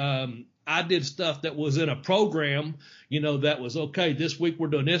 I did stuff that was in a program, you know, that was, okay, this week we're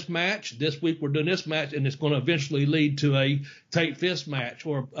doing this match, this week we're doing this match, and it's going to eventually lead to a tape fist match,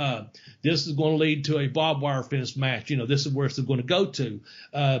 or this is going to lead to a barbed wire fist match. You know, this is where it's going to go to.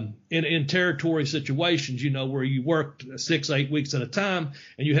 In territory situations, you know, where you worked 6-8 weeks at a time,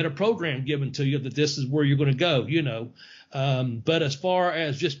 and you had a program given to you that this is where you're going to go, you know. But as far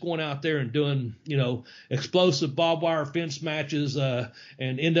as just going out there and doing, you know, explosive barbed wire fence matches, and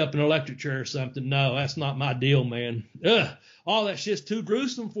end up in an electric chair or something, no, that's not my deal, man. All that shit's too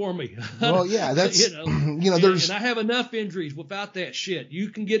gruesome for me. Well, yeah, that's, you know, there's, and I have enough injuries without that shit. You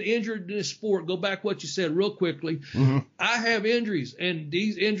can get injured in this sport. Go back what you said real quickly. Mm-hmm. I have injuries, and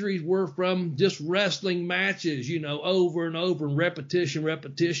these injuries were from just wrestling matches, you know, over and over, and repetition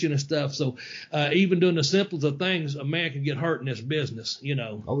and stuff. So, even doing the simplest of things, a man can get hurt in this business, you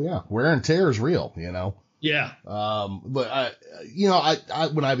know. Oh yeah. Wear and tear is real, you know. Yeah. But I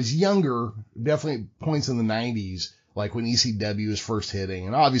when I was younger, definitely points in the 90s, like when ECW was first hitting,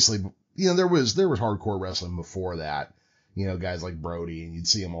 and obviously, you know, there was hardcore wrestling before that, you know, guys like Brody, and you'd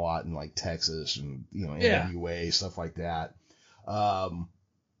see them a lot in like Texas and, you know, NWA, stuff like that.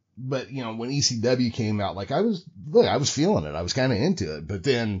 but you know, when ECW came out, like I was feeling it. I was kind of into it, but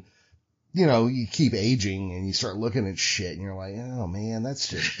then, you know, you keep aging and you start looking at shit and you're like, oh man, that's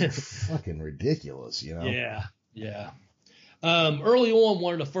just fucking ridiculous, you know? Yeah. Yeah. Early on,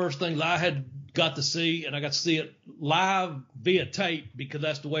 one of the first things I had got to see, and I got to see it live via tape because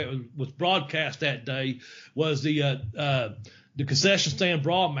that's the way it was broadcast that day, was the concession stand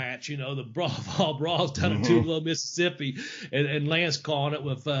brawl match, you know, the brawl of all brawls down in Tupelo, Mississippi, and Lance calling it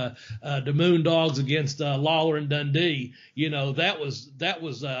with the Moondogs against Lawler and Dundee. You know, that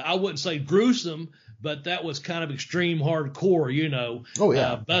was I wouldn't say gruesome, but that was kind of extreme hardcore, you know. Oh,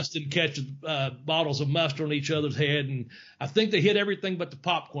 yeah. Busting, catching bottles of mustard on each other's head. And I think they hit everything but the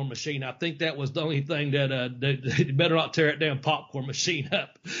popcorn machine. I think that was the only thing that they better not tear it down popcorn machine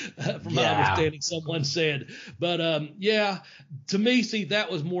up, from my understanding, someone said. But, yeah, to me, see, that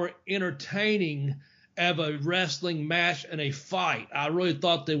was more entertaining of a wrestling match and a fight. I really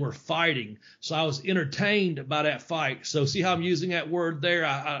thought they were fighting, so I was entertained by that fight. So see how I'm using that word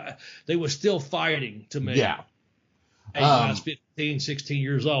there? They were still fighting to me. Yeah. When I was 15, 16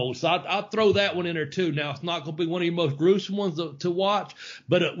 years old. So I'll throw that one in there too. Now, it's not going to be one of the most gruesome ones to watch,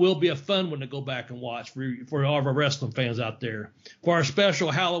 but it will be a fun one to go back and watch for all of our wrestling fans out there for our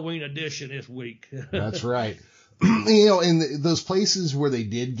special Halloween edition this week. That's right. You know, in those places where they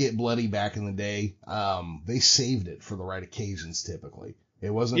did get bloody back in the day, they saved it for the right occasions typically.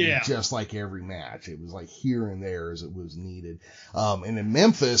 It wasn't just like every match. It was like here and there as it was needed. And in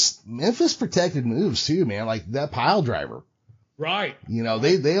Memphis protected moves too, man, like that pile driver. Right. You know,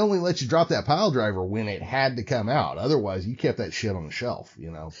 they only let you drop that pile driver when it had to come out. Otherwise, you kept that shit on the shelf,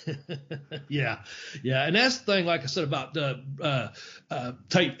 you know? Yeah. Yeah. And that's the thing, like I said, about the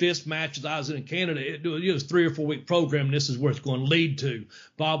tight fist matches I was in Canada. It was 3 or 4 week program. And this is where it's going to lead to.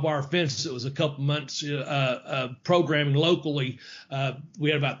 Barbed wire fence, it was a couple months programming locally. We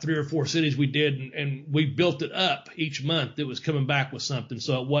had about 3 or 4 cities we did, and we built it up each month. It was coming back with something.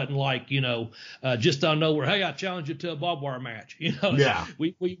 So it wasn't like, you know, just out of nowhere, hey, I challenge you to a barbed wire match. You know,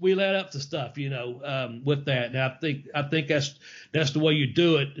 we led up to stuff, you know, with that. And I think that's the way you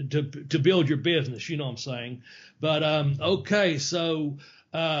do it to build your business. You know what I'm saying? But okay, so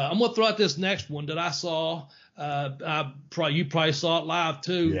I'm gonna throw out this next one that I saw. You probably saw it live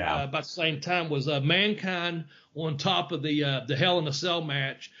too. About the same time was Mankind on top of the Hell in a Cell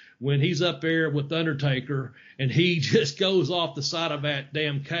match when he's up there with the Undertaker and he just goes off the side of that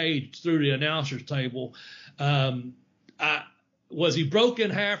damn cage through the announcer's table. Was he broke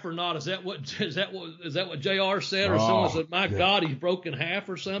in half or not? Is that what JR said? Or someone said, my God, he's broke in half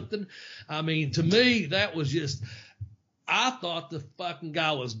or something? I mean, to me, that was just, I thought the fucking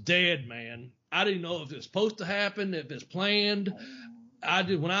guy was dead, man. I didn't know if it was supposed to happen, if it's planned.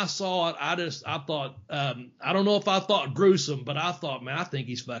 When I saw it, I thought, I don't know if I thought gruesome, but I thought, man, I think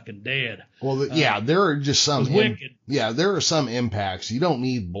he's fucking dead. Well, there are just some, wicked. There are some impacts. You don't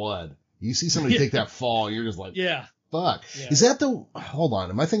need blood. You see somebody take that fall, you're just like, fuck. Yeah. Is that hold on,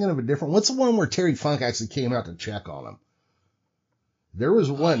 am I thinking of a different, what's the one where Terry Funk actually came out to check on him? There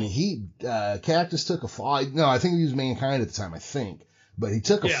was one, Cactus took a fall. No, I think he was Mankind at the time, I think. But he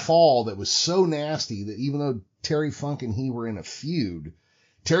took a fall that was so nasty that even though Terry Funk and he were in a feud,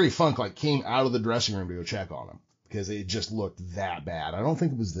 Terry Funk like came out of the dressing room to go check on him because it just looked that bad. I don't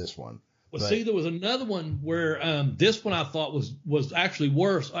think it was this one. Well, see, there was another one where this one I thought was actually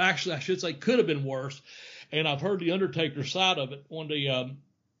worse. Actually, I should say could have been worse. And I've heard the Undertaker side of it on the, on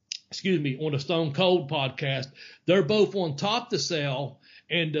the Stone Cold podcast. They're both on top of the cell,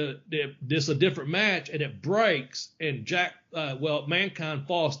 and this a different match, and it breaks, and Mankind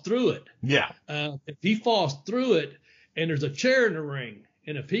falls through it. Yeah. If he falls through it, and there's a chair in the ring,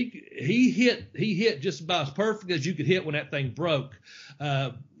 and if he hit just about as perfect as you could hit when that thing broke.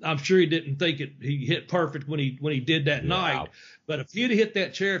 I'm sure he didn't think he hit perfect when he did that night. But if he'd hit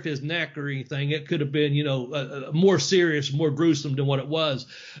that chair of his neck or anything, it could have been, more serious, more gruesome than what it was.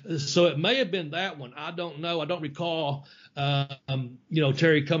 So it may have been that one. I don't know. I don't recall,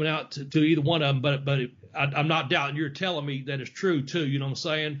 Terry coming out to either one of them. But I'm not doubting you're telling me that it's true too. You know what I'm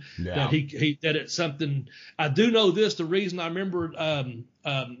saying? Yeah. That that it's something. I do know this. The reason I remember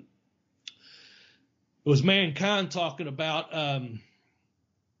it was Mankind talking about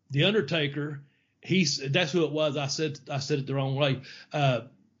the Undertaker. That's who it was. I said it the wrong way.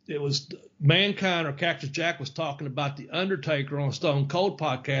 It was Mankind or Cactus Jack was talking about the Undertaker on a Stone Cold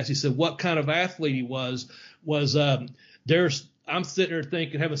podcast. He said what kind of athlete he was I'm sitting there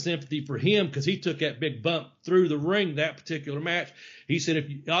thinking, having sympathy for him because he took that big bump through the ring that particular match. He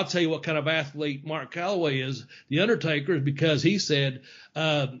said, I'll tell you what kind of athlete Mark Calloway is, the Undertaker, is because he said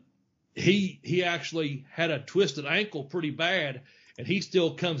he actually had a twisted ankle pretty bad. and he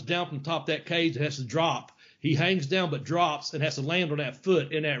still comes down from the top of that cage and has to drop. He hangs down but drops and has to land on that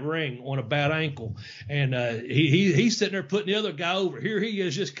foot in that ring on a bad ankle. And he's sitting there putting the other guy over. Here he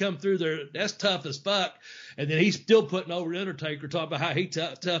is, just come through there. That's tough as fuck. And then he's still putting over the Undertaker, talking about how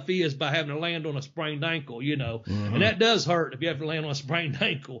tough he is by having to land on a sprained ankle, you know. Mm-hmm. And that does hurt if you have to land on a sprained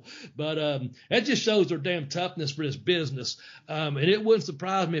ankle. But that just shows their damn toughness for this business. And it wouldn't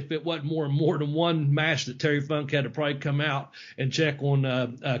surprise me if it wasn't more than one match that Terry Funk had to probably come out and check on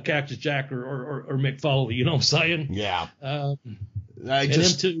Cactus Jack or Mick Foley, you know what I'm saying? Yeah. And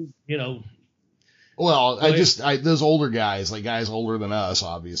them two, you know. Well, those older guys, like guys older than us,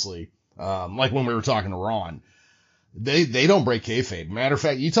 obviously, like when we were talking to Ron, they don't break kayfabe. Matter of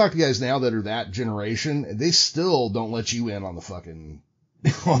fact, you talk to guys now that are that generation, they still don't let you in on the fucking,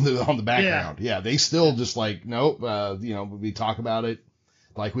 on the background. Yeah. They still just like, nope, you know, we talk about it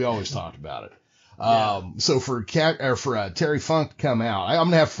like we always talked about it. So for Terry Funk to come out, I'm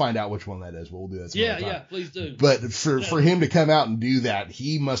going to have to find out which one that is, but we'll do that some other time. Yeah, please do. But for him to come out and do that,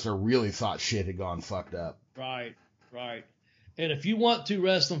 he must have really thought shit had gone fucked up. Right. And if you want to,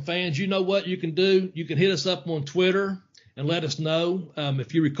 wrestling fans, you know what you can do? You can hit us up on Twitter and let us know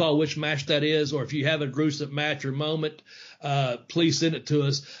if you recall which match that is, or if you have a gruesome match or moment, please send it to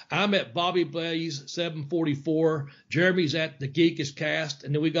us. I'm at Bobby Blaze 744. Jeremy's at The Geekish Cast.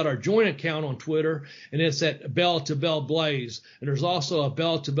 And then we got our joint account on Twitter, and it's at Bell to Bell Blaze. And there's also a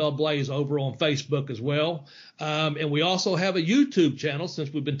Bell to Bell Blaze over on Facebook as well. And we also have a YouTube channel,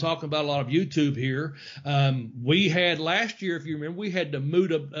 since we've been talking about a lot of YouTube here. We had last year, if you remember, we had the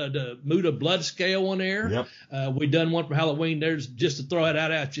Muda blood scale on there. Yep. We done one for Halloween. There's just to throw it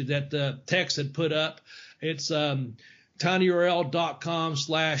out at you that Tex had put up. It's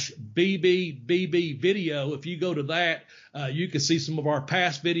tinyurl.com/BBBB video. If you go to that, you can see some of our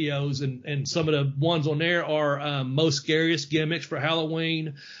past videos, and some of the ones on there are most scariest gimmicks for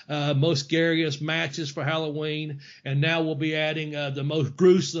Halloween, most scariest matches for Halloween, and now we'll be adding the most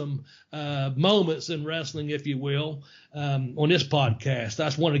gruesome moments in wrestling, if you will, on this podcast. I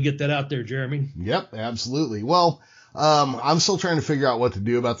just wanted to get that out there, Jeremy. Yep, absolutely. Well, I'm still trying to figure out what to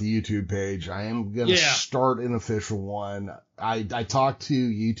do about the YouTube page. I am going to start an official one. I talked to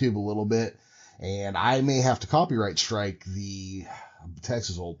YouTube a little bit, and I may have to copyright strike the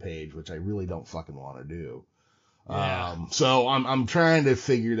Texas old page, which I really don't fucking want to do. Yeah. So I'm trying to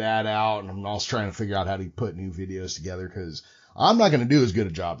figure that out, and I'm also trying to figure out how to put new videos together, because I'm not going to do as good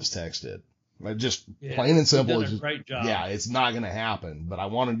a job as Tex did. Just plain and simple. Done a great job. Yeah, it's not going to happen, but I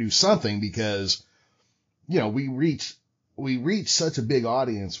want to do something because, you know, we reach such a big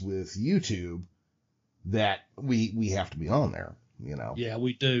audience with YouTube that we have to be on there, you know? Yeah,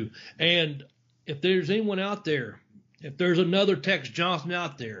 we do. And if there's anyone out there, if there's another Tex Johnson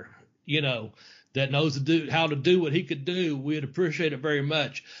out there, you know, that knows how to do what he could do, we'd appreciate it very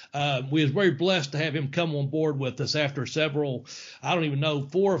much. We was very blessed to have him come on board with us after several, I don't even know,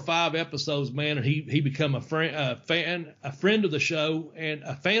 4 or 5 episodes, man. And he become a friend of the show, and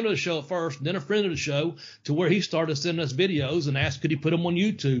a fan of the show at first, and then a friend of the show, to where he started sending us videos and asked could he put them on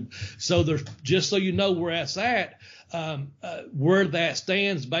YouTube. So there's, just so you know where that's at, where that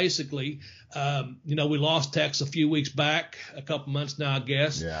stands basically. You know, we lost Tex a few weeks back, a couple months now, I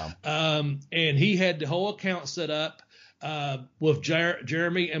guess. Yeah. And he had the whole account set up, with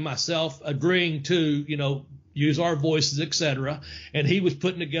Jeremy and myself agreeing to, you know, use our voices, etc. And he was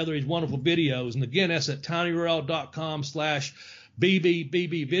putting together these wonderful videos. And again, that's at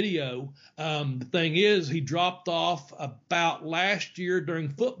tinyurl.com/BBBB video. The thing is, he dropped off about last year during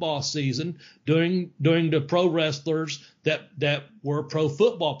football season, during the pro wrestlers that were pro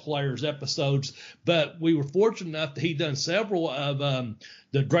football players episodes. But we were fortunate enough that he done several of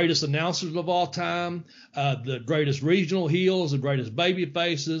the greatest announcers of all time, the greatest regional heels, the greatest baby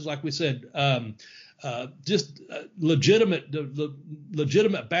faces, like we said, legitimate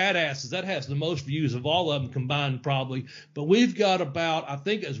badasses. That has the most views of all of them combined, probably. But we've got about, I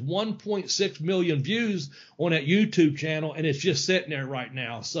think it's 1.6 million views on that YouTube channel, and it's just sitting there right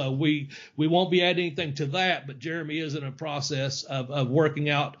now. So we won't be adding anything to that, but Jeremy is in a process of working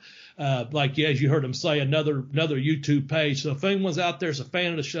out, like as you heard him say, another YouTube page. So if anyone's out there is a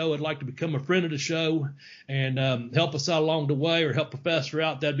fan of the show, would like to become a friend of the show and help us out along the way, or help Professor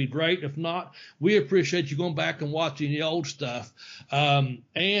out, that'd be great. If not, we appreciate you going back and watching the old stuff.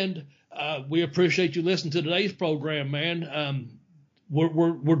 And we appreciate you listening to today's program, man.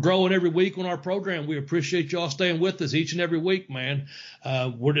 we're growing every week on our program. We appreciate y'all staying with us each and every week, man.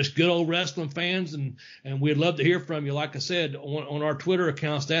 We're just good old wrestling fans, and we'd love to hear from you. Like I said, on our Twitter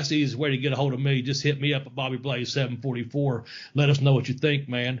accounts, that's the easiest way to get a hold of me. Just hit me up at Bobby Blaze 744. Let us know what you think,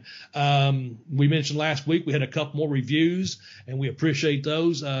 man. We mentioned last week we had a couple more reviews, and we appreciate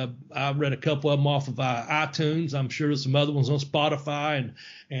those. I read a couple of them off of iTunes. I'm sure there's some other ones on Spotify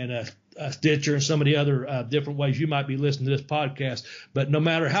and Stitcher and some of the other different ways you might be listening to this podcast. But no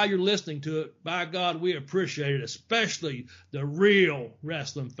matter how you're listening to it, by God, we appreciate it, especially the real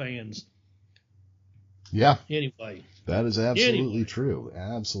wrestling fans. Yeah. Anyway. That is absolutely true.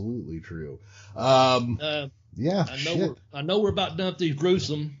 Absolutely true. Yeah. I know we're about done with these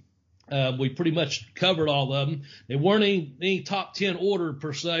gruesome. We pretty much covered all of them. They weren't any top 10 order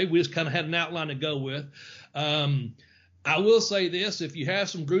per se. We just kind of had an outline to go with. I will say this, if you have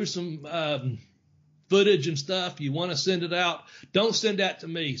some gruesome footage and stuff, you want to send it out, don't send that to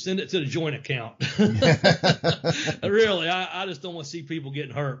me. Send it to the joint account. Really, I just don't want to see people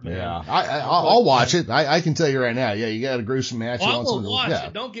getting hurt, man. Yeah, I'll watch it. I can tell you right now. Yeah, you got a gruesome match. I will watch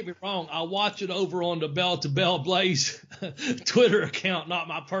it. Don't get me wrong. I'll watch it over on the Bell to Bell Blaze Twitter account, not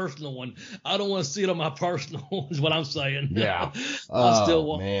my personal one. I don't want to see it on my personal one, is what I'm saying. Yeah. I still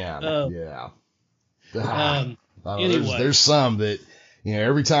want. Man. Yeah. Anyway. There's some that,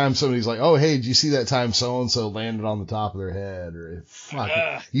 every time somebody's like, oh, hey, did you see that time so-and-so landed on the top of their head? Or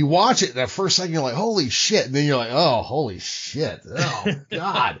you watch it that first second, you're like, holy shit. And then you're like, oh, holy shit. Oh,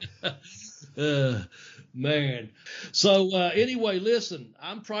 God. Man. So, anyway, listen,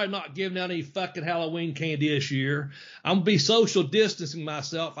 I'm probably not giving out any fucking Halloween candy this year. I'm going to be social distancing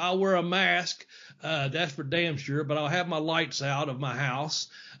myself. I'll wear a mask. That's for damn sure, but I'll have my lights out of my house.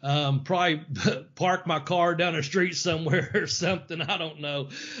 Probably park my car down the street somewhere or something. I don't know.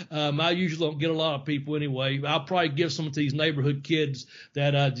 I usually don't get a lot of people anyway. I'll probably give some of these neighborhood kids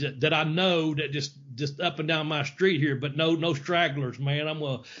that I know that just up and down my street here, but no stragglers, man. I'm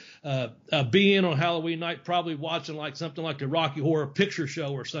gonna be in on Halloween night, probably watching like something like the Rocky Horror Picture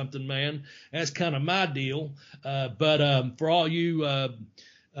Show or something, man. That's kind of my deal. But for all you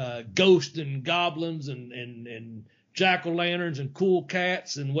ghosts and goblins and jack-o'-lanterns and cool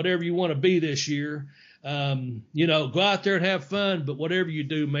cats and whatever you want to be this year, go out there and have fun, but whatever you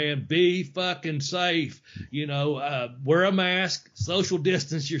do, man, be fucking safe. Wear a mask, social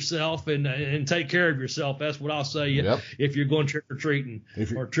distance yourself, and take care of yourself. That's what I'll say. Yep. If you're going trick-or-treating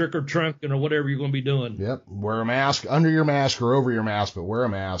or trick-or-trunking or whatever you're going to be doing. Yep. Wear a mask under your mask or over your mask, but wear a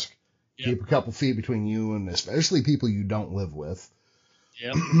mask. Yep. Keep a couple feet between you and especially people you don't live with.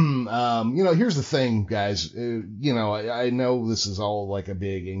 Yep. Here's the thing, guys. I know this is all like a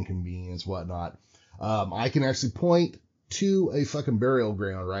big inconvenience, whatnot. I can actually point to a fucking burial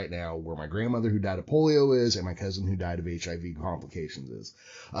ground right now where my grandmother who died of polio is and my cousin who died of HIV complications is.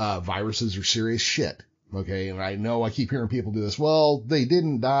 Viruses are serious shit. Okay. And I know I keep hearing people do this. Well, they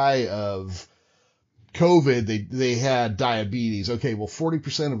didn't die of COVID. They had diabetes. Okay. Well,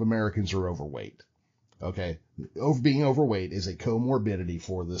 40% of Americans are overweight. Okay. Being overweight is a comorbidity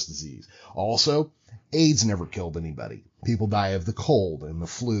for this disease. Also, AIDS never killed anybody. People die of the cold and the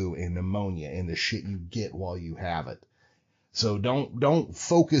flu and pneumonia and the shit you get while you have it. So don't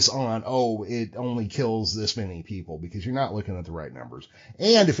focus on, it only kills this many people, because you're not looking at the right numbers.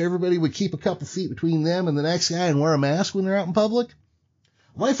 And if everybody would keep a couple feet between them and the next guy and wear a mask when they're out in public,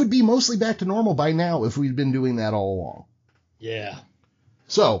 life would be mostly back to normal by now if we'd been doing that all along. Yeah.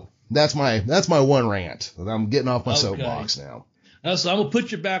 So that's my one rant. I'm getting off my soapbox now. So I'm going to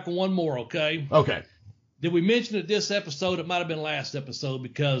put you back on one more, okay? Okay. Did we mention it this episode? It might have been last episode,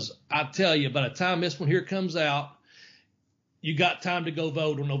 because I tell you, by the time this one here comes out, you got time to go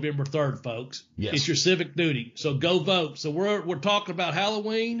vote on November 3rd, folks. Yes. It's your civic duty. So go vote. So we're talking about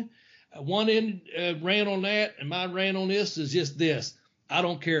Halloween. One end ran on that, and my rant on this is just this. I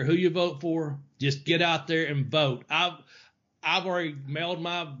don't care who you vote for. Just get out there and vote. I've already mailed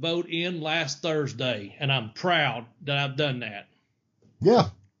my vote in last Thursday, and I'm proud that I've done that. Yeah,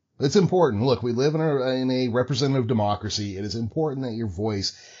 it's important. Look, we live in a representative democracy. It is important that your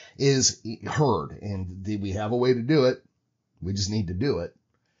voice is heard, and we have a way to do it. We just need to do it.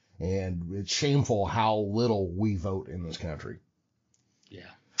 And it's shameful how little we vote in this country. Yeah.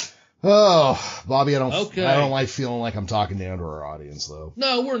 Oh, Bobby, I don't like feeling like I'm talking down to our audience, though.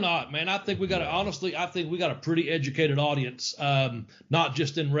 No, we're not, man. I think we got a pretty educated audience, not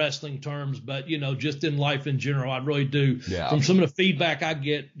just in wrestling terms, but, just in life in general. I really do. Yeah. From some of the feedback I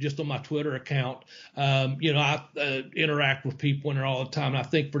get just on my Twitter account, I interact with people in there all the time. And I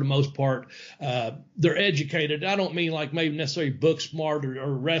think for the most part, they're educated. I don't mean like maybe necessarily book smart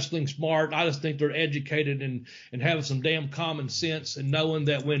or wrestling smart. I just think they're educated and having some damn common sense and knowing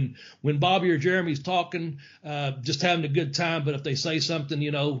that when Bobby or Jeremy's talking, just having a good time, but if they say something,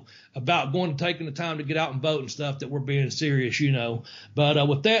 about taking the time to get out and vote and stuff, that we're being serious, But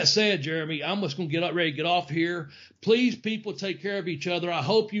with that said, Jeremy, I'm just going to ready to get off here. Please, people, take care of each other. I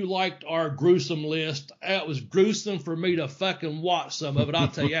hope you liked our gruesome list. It was gruesome for me to fucking watch some of it. I'll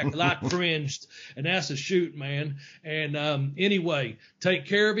tell you, because I cringed, and that's a shoot, man. And anyway, take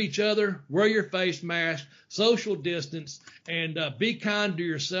care of each other. Wear your face mask, social distance, and be kind to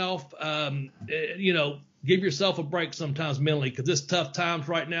yourself. Give yourself a break sometimes mentally, because it's tough times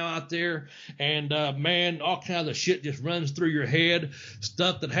right now out there. And, man, all kinds of shit just runs through your head.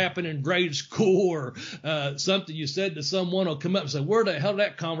 Stuff that happened in grade school or something you said to someone will come up and say, where the hell did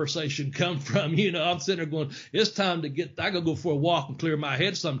that conversation come from? I'm sitting there going, it's time to I go for a walk and clear my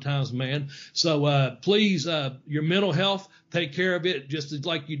head sometimes, man. So please, your mental health, take care of it just as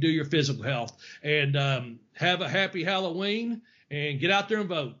like you do your physical health. And have a happy Halloween and get out there and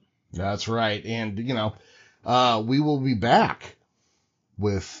vote. That's right. And, we will be back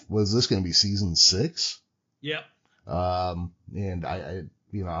with, was this going to be season 6? Yep. And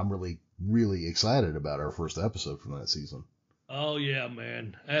I'm really, really excited about our first episode from that season. Oh yeah,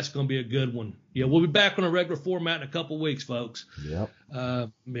 man. That's going to be a good one. Yeah. We'll be back on a regular format in a couple weeks, folks. Yep.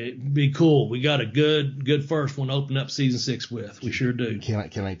 Be cool. We got a good first one to open up season 6 with. We sure do.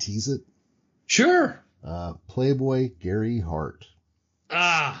 Can I tease it? Sure. Playboy Gary Hart.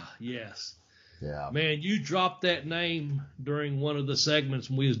 Ah, yes. Yeah. Man, you dropped that name during one of the segments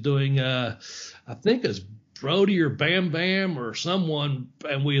when we was doing, I think it's Brody or Bam Bam or someone,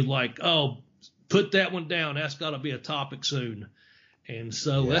 and we was like, oh, put that one down. That's got to be a topic soon. And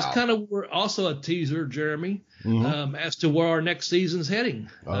so that's kind of also a teaser, Jeremy, as to where our next season's heading.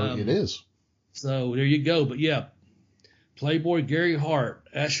 Oh, it is. So there you go. But yeah, Playboy Gary Hart.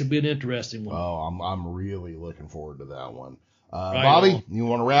 That should be an interesting one. Oh, I'm really looking forward to that one. Right Bobby, on. you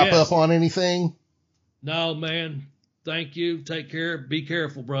want to wrap up on anything? No, man. Thank you. Take care. Be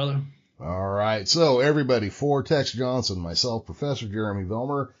careful, brother. All right. So everybody, for Tex Johnson, myself, Professor Jeremy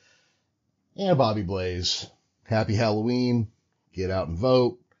Vilmer, and Bobby Blaze, happy Halloween. Get out and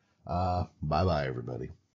vote. Bye-bye, everybody.